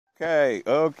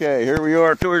Okay, here we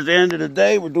are towards the end of the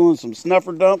day. We're doing some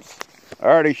snuffer dumps. I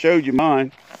already showed you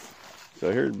mine.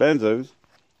 So here's Benzo's.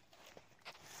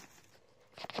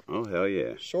 Oh, hell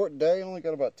yeah. Short day, only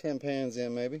got about 10 pans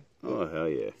in maybe. Oh, hell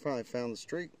yeah. Finally found the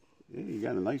streak. Yeah, you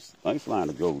got a nice line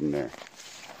of gold in there.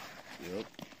 Yep.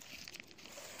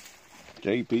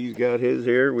 JP's got his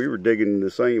here. We were digging in the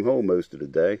same hole most of the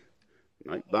day.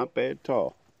 Not bad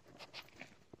tall.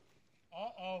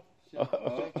 Uh-oh. I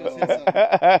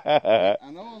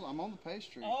know, I'm on the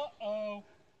pastry. Uh-oh.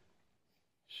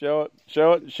 Show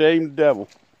it, shame the devil.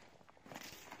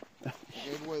 I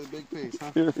gave away the big piece,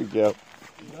 huh? Here we go.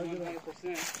 100%.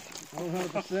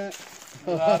 100%.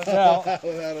 Without a doubt.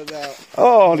 Without a doubt.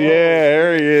 Oh, yeah,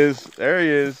 there he is. There he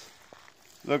is.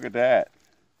 Look at that.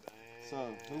 So,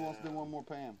 who wants to do one more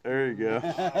pan? There you go. Who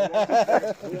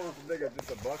wants to dig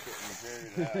just a bucket and carry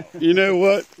it out? You know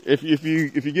what? If you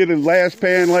get a last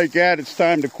pan like that, it's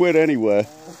time to quit anyway.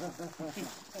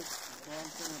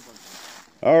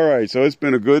 All right, so it's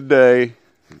been a good day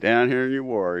down here in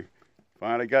Uwharrie.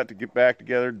 Finally got to get back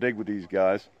together and dig with these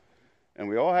guys, and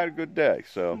we all had a good day.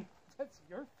 So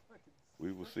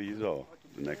we will see you all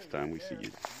the next time we see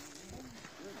you.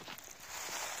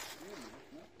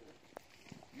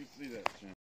 You see that, Jim.